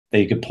that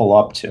you could pull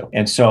up to.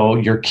 And so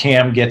your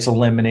CAM gets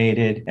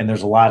eliminated, and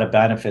there's a lot of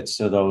benefits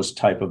to those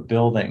type of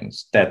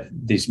buildings that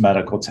these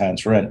medical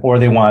tenants are in, or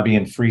they want to be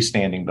in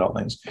freestanding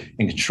buildings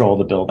and control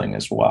the building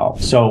as well.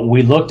 So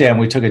we looked at and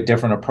we took a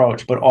different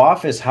approach. But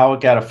office, how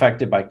it got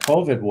affected by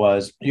COVID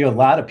was you had a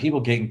lot of people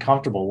getting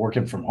comfortable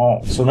working from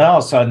home. So now all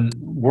of a sudden,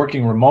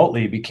 working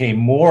remotely became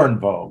more in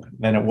vogue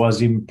than it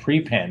was even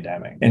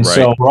pre-pandemic. And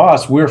so for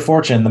us, we're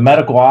fortunate in the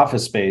medical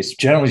office space,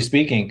 generally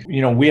speaking,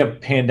 we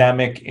have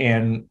pandemic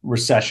and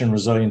recession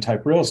resilient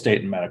type real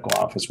estate in medical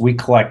office. We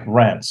collect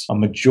rents, a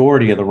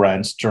majority of the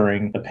rents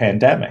during the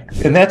pandemic.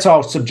 And that's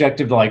all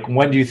subjective to like,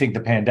 when do you think the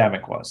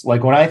pandemic was?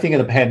 Like when I think of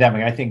the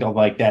pandemic, I think of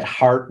like that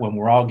heart when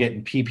we're all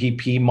getting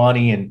PPP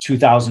money in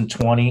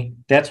 2020.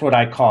 That's what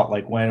I call it,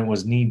 like when it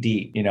was knee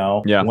deep,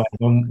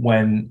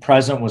 when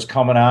President was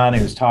coming on,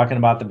 he was talking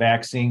about the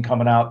vaccine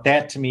coming out.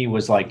 That to me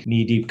was like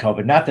knee deep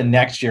COVID, not the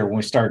next year when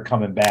we started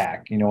coming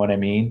back. You know what I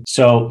mean?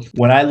 So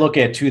when I look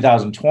at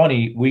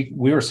 2020, we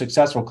were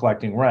successful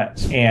collecting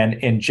rents, and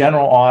in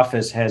general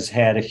office has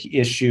had an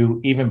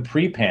issue even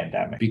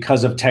pre-pandemic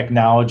because of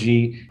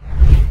technology